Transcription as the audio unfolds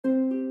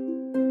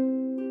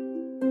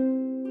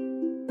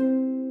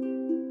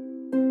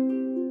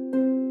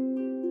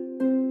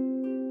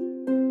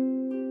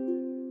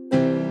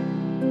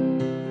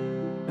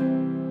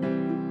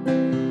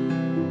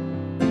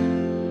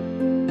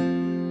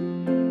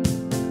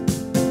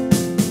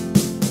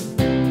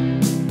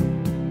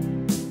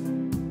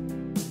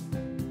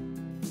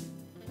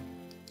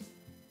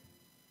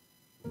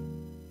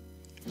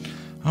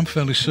I'm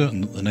fairly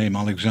certain that the name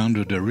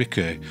Alexandre de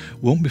Riquer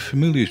won't be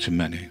familiar to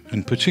many,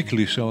 and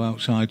particularly so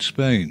outside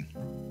Spain.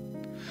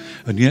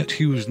 And yet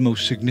he was the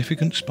most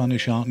significant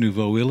Spanish Art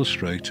Nouveau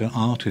illustrator,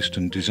 artist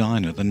and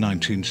designer the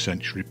 19th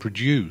century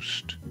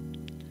produced.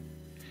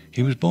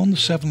 He was born the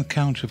 7th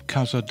Count of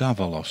Casa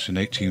d'Avalos in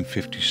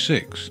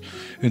 1856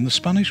 in the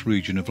Spanish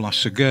region of La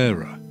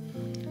Ceguera,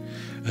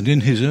 and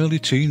in his early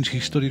teens he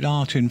studied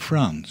art in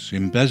France,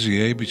 in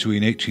Béziers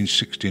between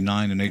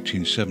 1869 and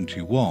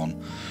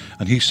 1871,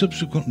 and he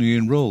subsequently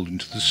enrolled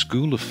into the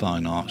School of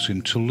Fine Arts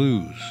in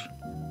Toulouse.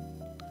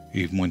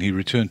 Even when he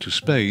returned to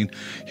Spain,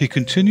 he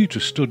continued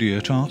to study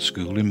at art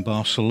school in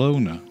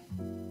Barcelona.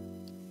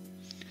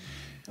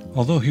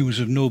 Although he was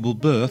of noble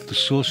birth, the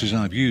sources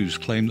I've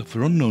used claim that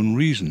for unknown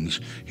reasons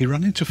he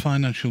ran into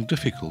financial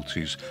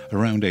difficulties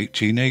around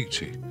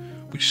 1880,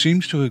 which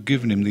seems to have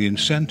given him the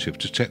incentive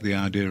to take the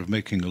idea of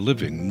making a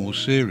living more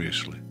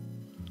seriously.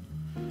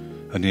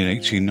 And in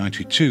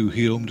 1892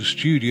 he opened a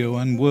studio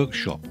and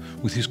workshop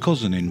with his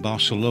cousin in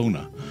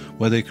Barcelona,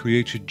 where they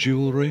created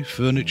jewellery,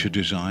 furniture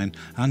design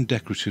and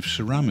decorative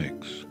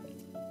ceramics.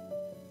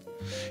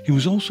 He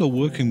was also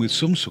working with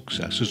some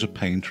success as a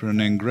painter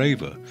and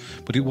engraver,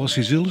 but it was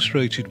his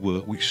illustrated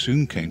work which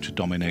soon came to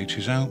dominate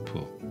his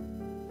output.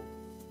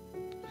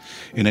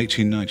 In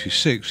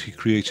 1896 he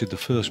created the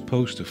first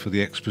poster for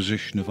the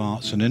Exposition of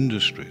Arts and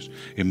Industries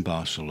in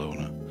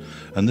Barcelona,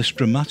 and this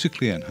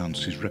dramatically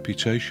enhanced his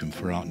reputation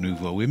for Art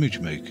Nouveau image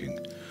making,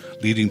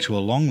 leading to a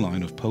long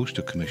line of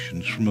poster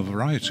commissions from a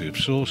variety of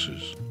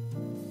sources.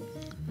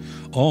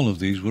 All of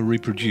these were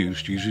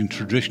reproduced using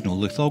traditional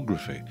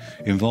lithography,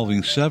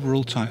 involving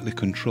several tightly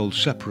controlled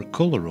separate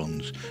colour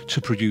runs to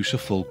produce a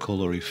full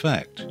colour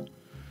effect.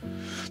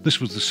 This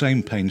was the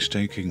same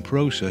painstaking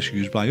process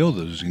used by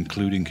others,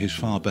 including his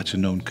far better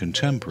known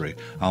contemporary,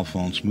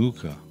 Alphonse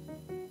Mucha.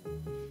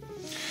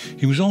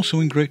 He was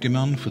also in great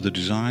demand for the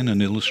design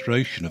and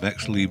illustration of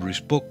ex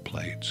libris book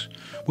plates,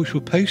 which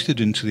were pasted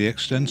into the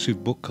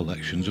extensive book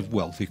collections of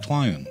wealthy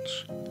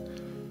clients.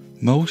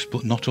 Most,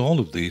 but not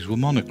all of these, were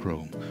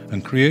monochrome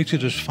and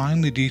created as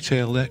finely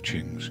detailed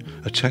etchings,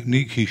 a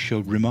technique he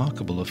showed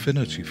remarkable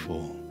affinity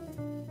for.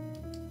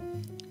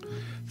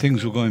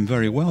 Things were going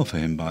very well for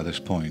him by this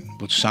point,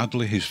 but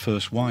sadly his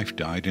first wife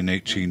died in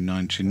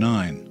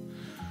 1899.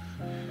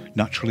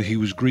 Naturally he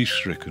was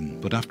grief-stricken,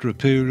 but after a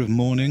period of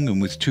mourning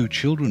and with 2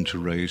 children to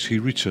raise, he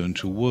returned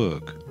to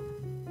work.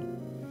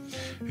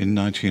 In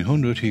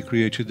 1900 he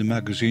created the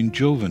magazine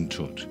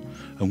Joventut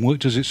and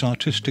worked as its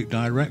artistic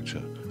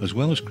director, as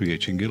well as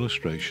creating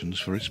illustrations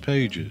for its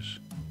pages.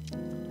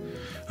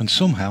 And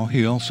somehow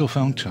he also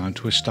found time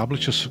to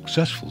establish a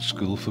successful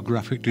school for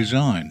graphic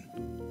design.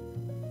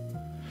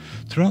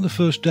 Throughout the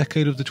first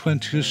decade of the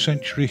 20th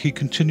century he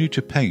continued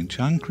to paint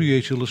and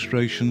create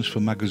illustrations for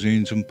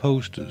magazines and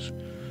posters,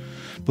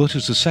 but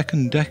as the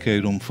second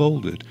decade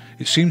unfolded,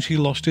 it seems he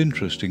lost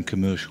interest in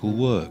commercial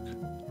work.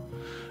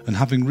 And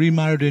having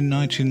remarried in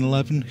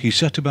 1911, he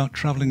set about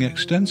travelling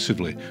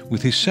extensively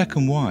with his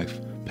second wife,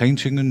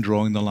 painting and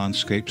drawing the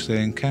landscapes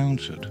they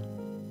encountered.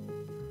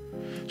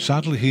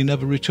 Sadly, he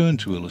never returned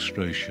to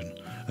illustration,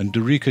 and de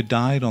Riquer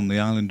died on the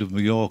island of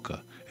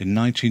Mallorca in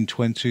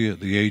 1920 at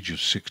the age of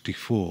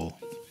 64.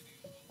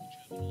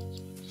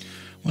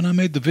 When I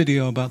made the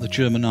video about the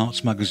German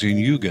arts magazine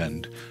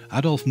Jugend,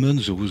 Adolf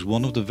Münzer was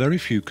one of the very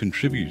few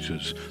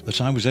contributors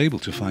that I was able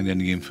to find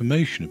any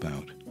information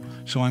about,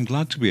 so I'm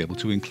glad to be able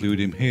to include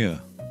him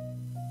here.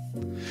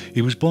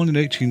 He was born in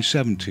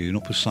 1870 in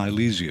Upper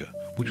Silesia,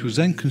 which was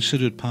then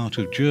considered part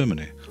of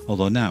Germany,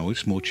 although now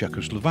it's more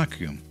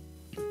Czechoslovakia.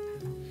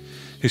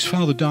 His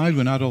father died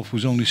when Adolf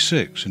was only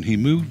 6, and he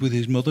moved with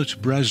his mother to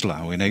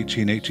Breslau in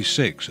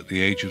 1886 at the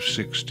age of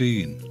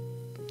 16.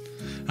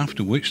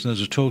 After which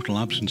there's a total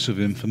absence of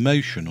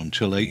information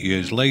until 8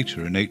 years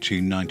later in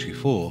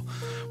 1894,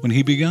 when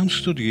he began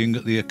studying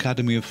at the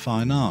Academy of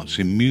Fine Arts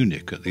in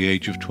Munich at the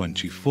age of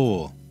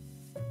 24.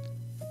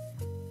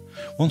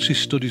 Once his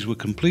studies were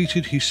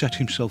completed, he set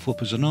himself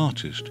up as an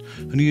artist,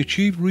 and he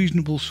achieved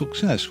reasonable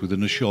success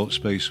within a short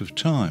space of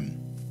time.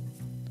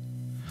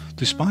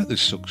 Despite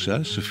this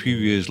success, a few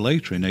years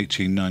later in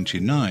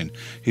 1899,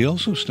 he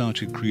also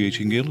started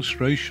creating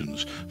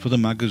illustrations for the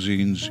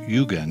magazines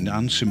Jugend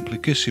and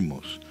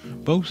Simplicissimus,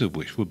 both of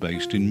which were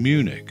based in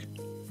Munich.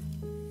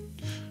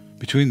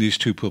 Between these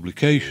two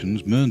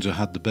publications, Münzer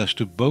had the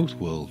best of both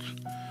worlds.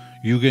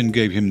 Jugend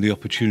gave him the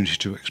opportunity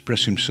to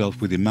express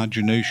himself with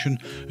imagination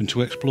and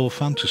to explore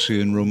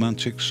fantasy and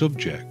romantic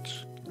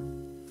subjects.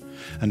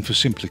 And for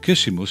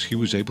Simplicissimus he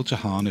was able to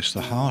harness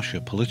the harsher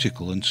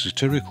political and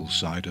satirical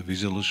side of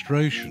his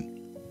illustration.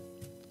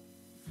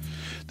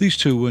 These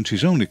two weren't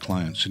his only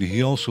clients, and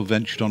he also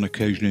ventured on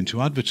occasion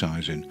into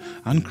advertising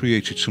and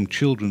created some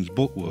children's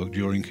bookwork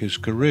during his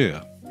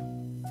career.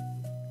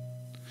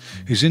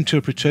 His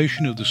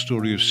interpretation of the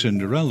story of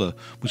Cinderella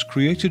was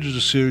created as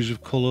a series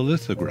of colour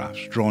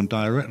lithographs drawn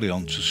directly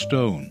onto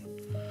stone,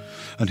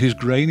 and his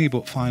grainy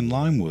but fine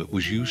line work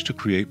was used to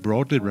create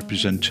broadly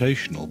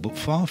representational but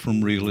far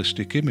from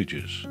realistic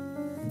images.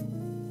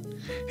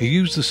 He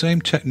used the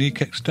same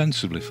technique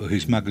extensively for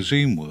his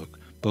magazine work,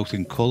 both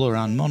in colour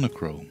and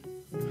monochrome.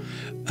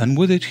 And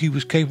with it he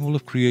was capable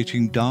of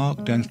creating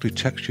dark, densely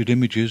textured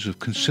images of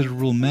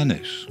considerable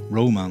menace,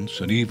 romance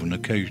and even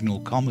occasional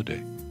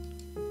comedy.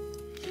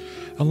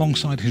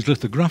 Alongside his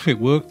lithographic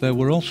work there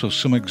were also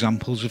some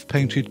examples of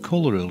painted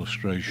colour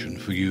illustration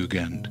for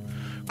Jugend,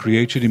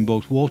 created in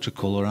both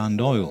watercolour and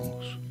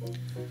oils.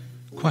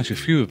 Quite a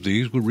few of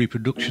these were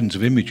reproductions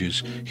of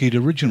images he had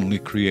originally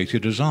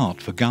created as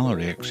art for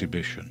gallery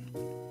exhibition.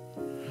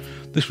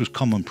 This was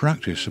common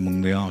practice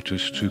among the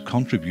artists who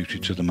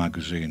contributed to the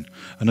magazine,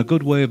 and a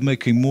good way of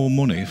making more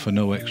money for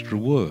no extra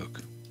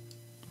work.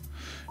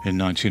 In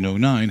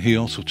 1909 he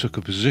also took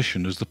a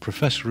position as the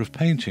Professor of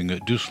Painting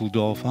at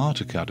Düsseldorf Art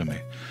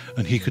Academy,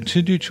 and he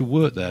continued to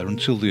work there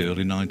until the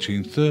early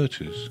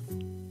 1930s.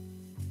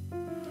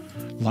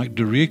 Like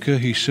de Riquer,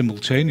 he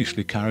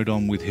simultaneously carried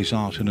on with his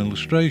art and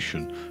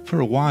illustration, for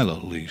a while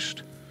at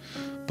least.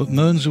 But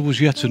Münzer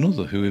was yet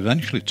another who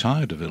eventually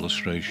tired of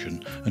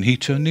illustration, and he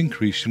turned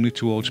increasingly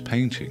towards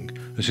painting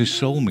as his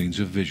sole means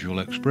of visual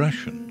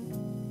expression.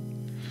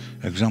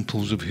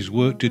 Examples of his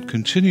work did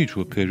continue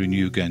to appear in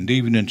Jugend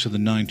even into the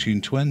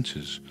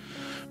 1920s,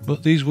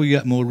 but these were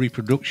yet more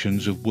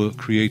reproductions of work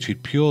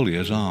created purely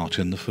as art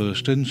in the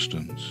first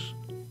instance.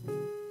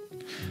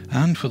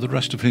 And for the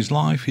rest of his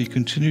life he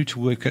continued to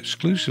work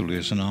exclusively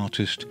as an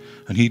artist,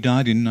 and he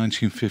died in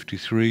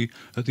 1953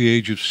 at the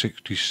age of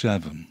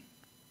 67.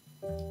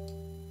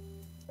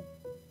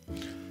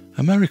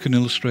 American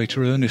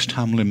illustrator Ernest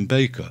Hamlin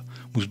Baker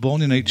was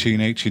born in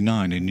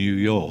 1889 in New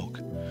York,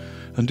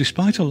 and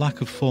despite a lack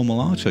of formal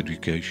art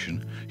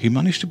education, he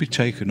managed to be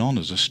taken on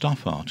as a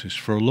staff artist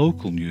for a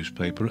local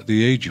newspaper at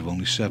the age of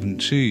only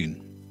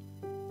 17.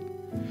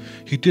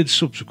 He did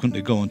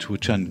subsequently go on to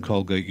attend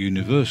Colgate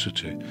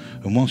University,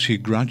 and once he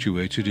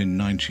graduated in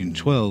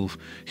 1912,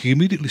 he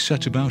immediately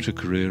set about a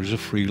career as a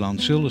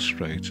freelance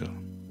illustrator.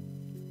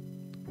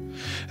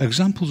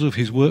 Examples of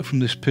his work from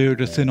this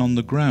period are thin on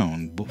the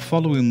ground, but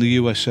following the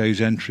USA's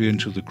entry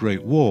into the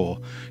Great War,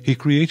 he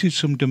created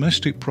some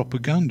domestic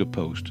propaganda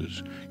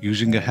posters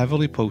using a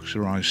heavily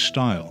posterized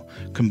style,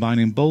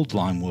 combining bold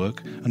line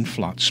work and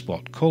flat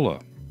spot colour.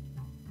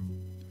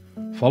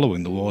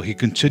 Following the war he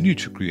continued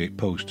to create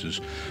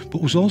posters,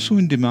 but was also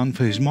in demand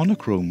for his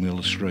monochrome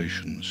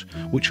illustrations,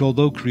 which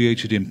although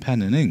created in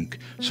pen and ink,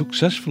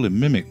 successfully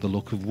mimicked the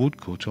look of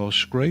woodcut or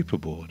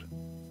scraperboard.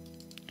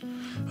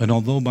 And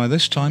although by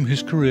this time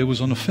his career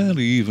was on a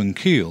fairly even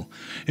keel,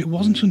 it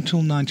wasn't until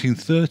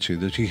 1930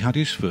 that he had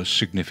his first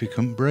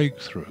significant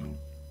breakthrough.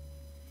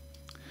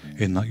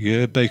 In that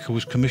year, Baker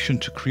was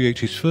commissioned to create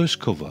his first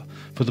cover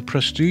for the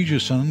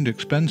prestigious and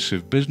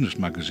expensive business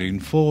magazine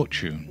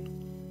Fortune.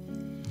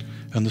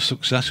 And the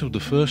success of the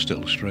first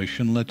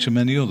illustration led to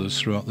many others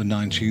throughout the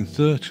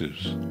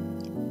 1930s.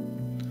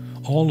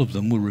 All of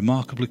them were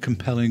remarkably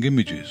compelling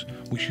images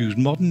which used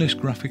modernist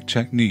graphic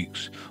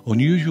techniques,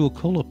 unusual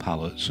colour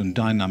palettes and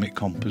dynamic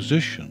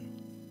composition.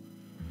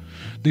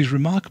 These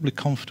remarkably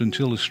confident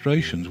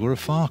illustrations were a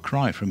far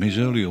cry from his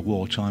earlier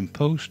wartime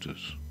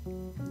posters.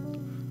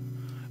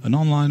 An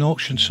online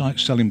auction site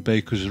selling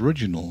Baker's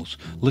originals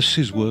lists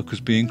his work as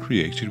being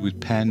created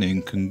with pen,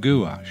 ink and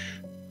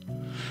gouache.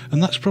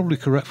 And that's probably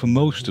correct for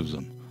most of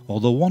them,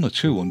 although one or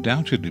two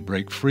undoubtedly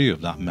break free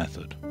of that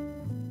method.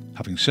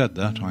 Having said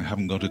that, I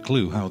haven't got a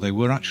clue how they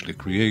were actually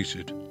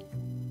created.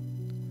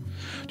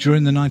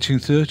 During the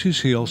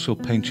 1930s he also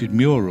painted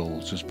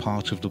murals as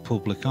part of the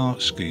public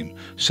art scheme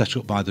set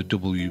up by the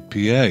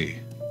WPA,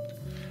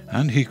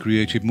 and he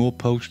created more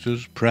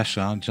posters, press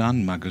ads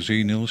and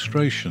magazine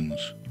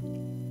illustrations.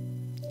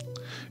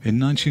 In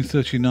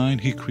 1939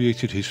 he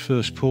created his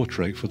first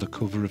portrait for the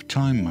cover of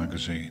Time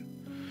magazine,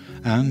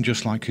 and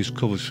just like his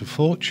covers for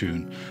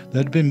Fortune,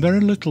 there had been very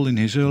little in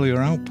his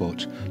earlier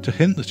output to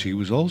hint that he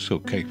was also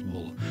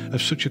capable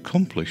of such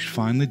accomplished,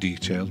 finely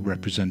detailed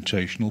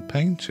representational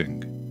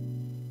painting.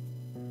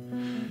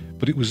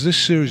 But it was this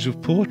series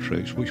of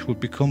portraits which would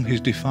become his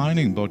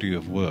defining body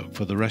of work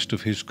for the rest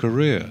of his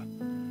career,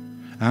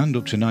 and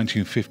up to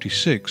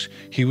 1956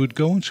 he would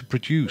go on to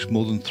produce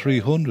more than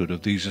 300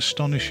 of these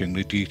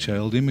astonishingly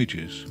detailed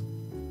images.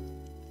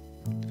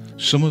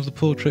 Some of the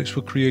portraits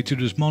were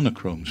created as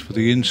monochromes for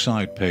the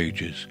inside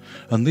pages,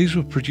 and these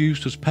were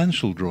produced as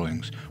pencil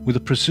drawings with a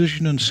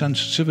precision and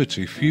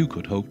sensitivity few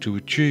could hope to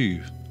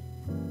achieve.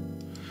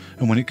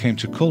 And when it came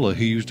to colour,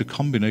 he used a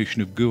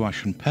combination of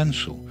gouache and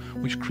pencil,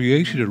 which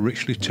created a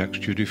richly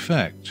textured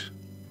effect.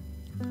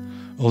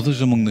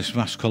 Others among this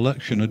vast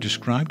collection are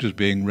described as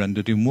being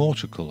rendered in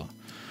watercolour,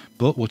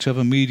 but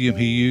whatever medium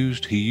he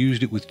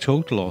used it with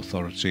total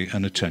authority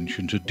and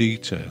attention to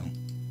detail.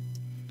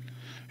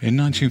 In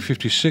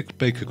 1956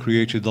 Baker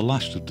created the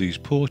last of these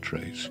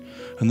portraits,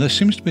 and there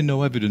seems to be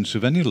no evidence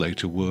of any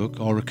later work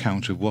or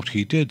account of what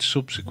he did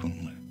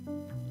subsequently.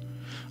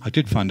 I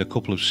did find a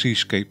couple of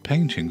seascape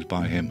paintings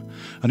by him,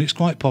 and it's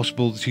quite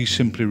possible that he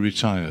simply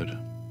retired.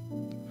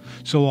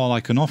 So all I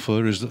can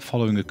offer is that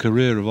following a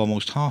career of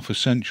almost half a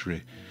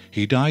century,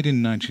 he died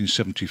in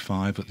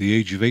 1975 at the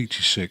age of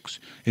 86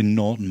 in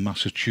Norton,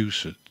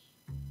 Massachusetts.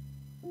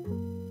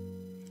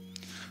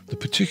 The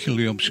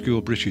particularly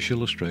obscure British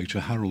illustrator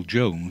Harold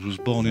Jones was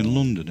born in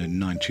London in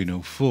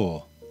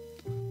 1904.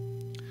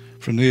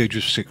 From the age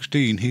of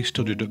 16 he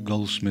studied at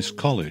Goldsmiths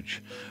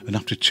College, and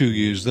after 2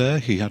 years there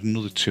he had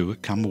another 2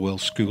 at Camberwell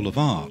School of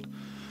Art,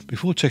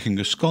 before taking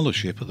a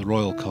scholarship at the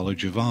Royal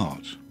College of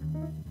Art.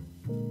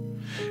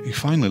 He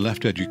finally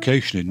left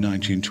education in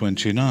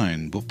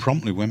 1929, but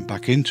promptly went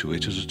back into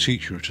it as a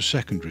teacher at a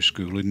secondary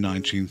school in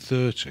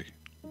 1930.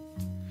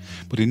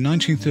 But in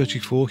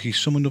 1934 he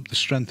summoned up the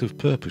strength of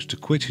purpose to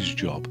quit his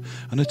job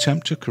and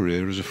attempt a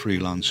career as a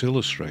freelance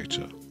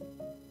illustrator.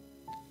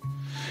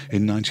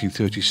 In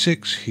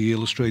 1936 he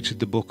illustrated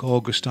the book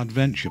August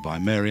Adventure by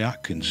Mary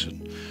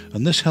Atkinson,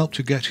 and this helped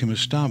to get him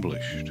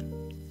established.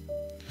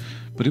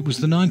 But it was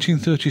the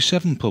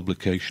 1937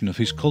 publication of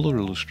his colour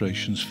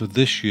illustrations for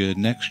This Year,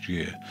 Next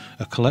Year,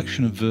 a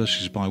collection of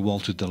verses by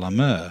Walter de la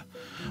Mare,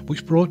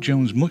 which brought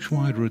Jones much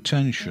wider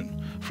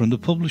attention from the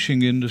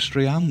publishing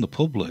industry and the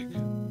public.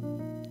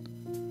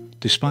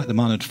 Despite the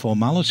mannered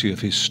formality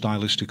of his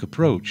stylistic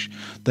approach,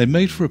 they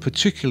made for a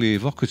particularly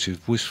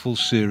evocative, wistful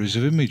series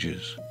of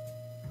images.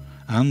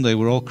 And they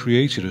were all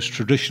created as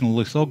traditional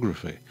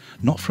lithography,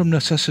 not from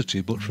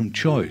necessity but from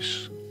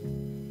choice.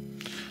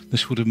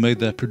 This would have made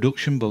their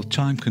production both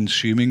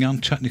time-consuming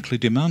and technically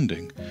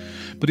demanding,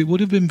 but it would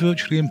have been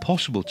virtually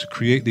impossible to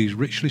create these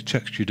richly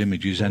textured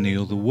images any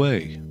other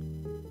way.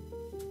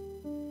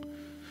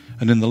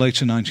 And in the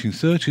later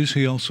 1930s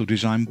he also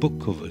designed book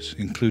covers,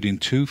 including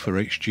 2 for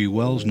H.G.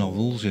 Wells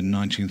novels in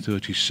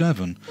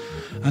 1937,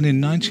 and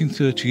in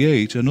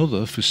 1938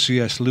 another for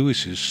C.S.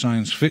 Lewis's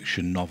science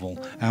fiction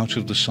novel Out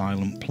of the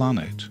Silent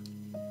Planet.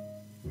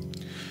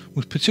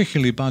 With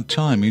particularly bad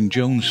timing,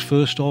 Jones'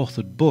 first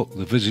authored book,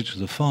 The Visit to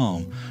the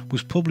Farm,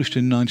 was published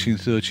in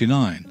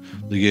 1939,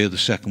 the year the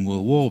Second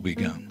World War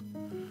began.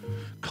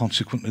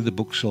 Consequently, the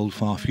book sold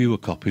far fewer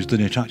copies than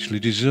it actually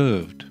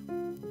deserved.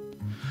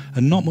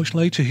 And not much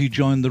later he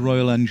joined the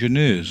Royal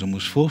Engineers and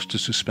was forced to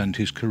suspend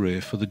his career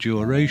for the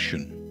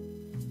duration.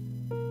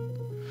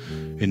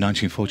 In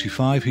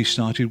 1945 he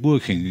started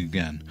working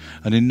again,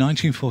 and in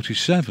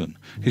 1947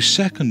 his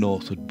second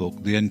authored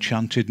book, The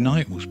Enchanted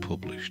Night, was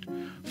published,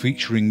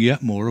 featuring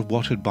yet more of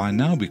what had by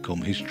now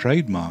become his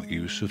trademark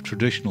use of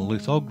traditional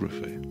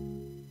lithography.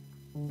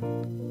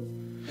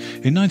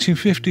 In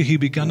 1950 he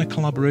began a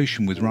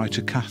collaboration with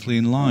writer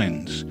Kathleen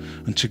Lynes,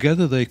 and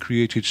together they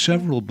created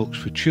several books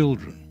for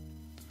children,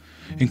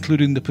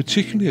 including the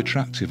particularly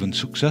attractive and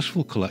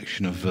successful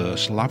collection of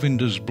verse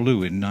Lavender's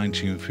Blue in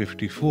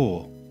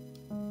 1954.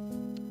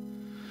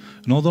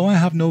 And although I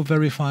have no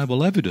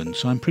verifiable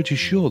evidence, I'm pretty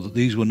sure that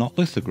these were not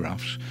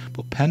lithographs,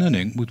 but pen and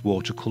ink with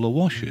watercolour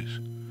washes,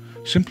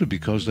 simply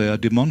because they are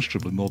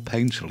demonstrably more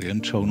painterly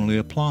and tonally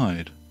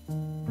applied.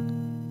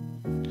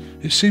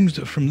 It seems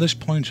that from this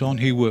point on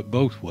he worked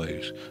both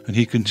ways, and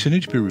he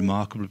continued to be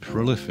remarkably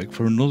prolific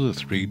for another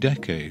 3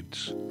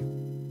 decades.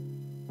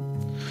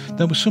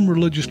 There were some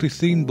religiously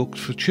themed books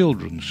for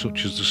children,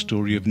 such as the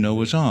story of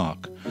Noah's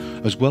Ark,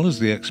 as well as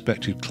the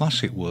expected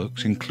classic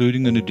works,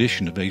 including an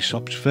edition of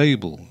Aesop's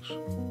Fables.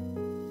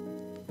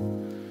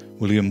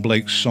 William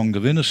Blake's Song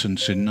of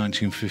Innocence in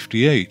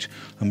 1958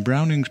 and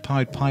Browning's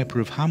Pied Piper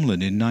of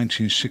Hamlin in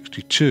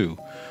 1962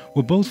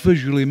 were both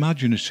visually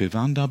imaginative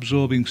and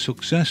absorbing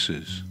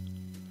successes.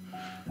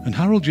 And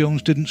Harold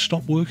Jones didn't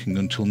stop working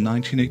until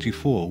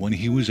 1984, when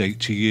he was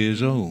 80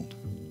 years old.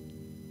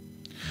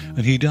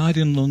 And he died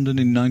in London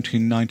in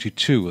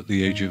 1992 at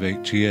the age of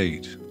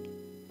 88.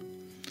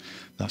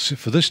 That's it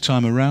for this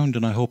time around,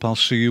 and I hope I'll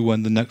see you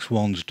when the next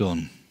one's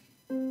done.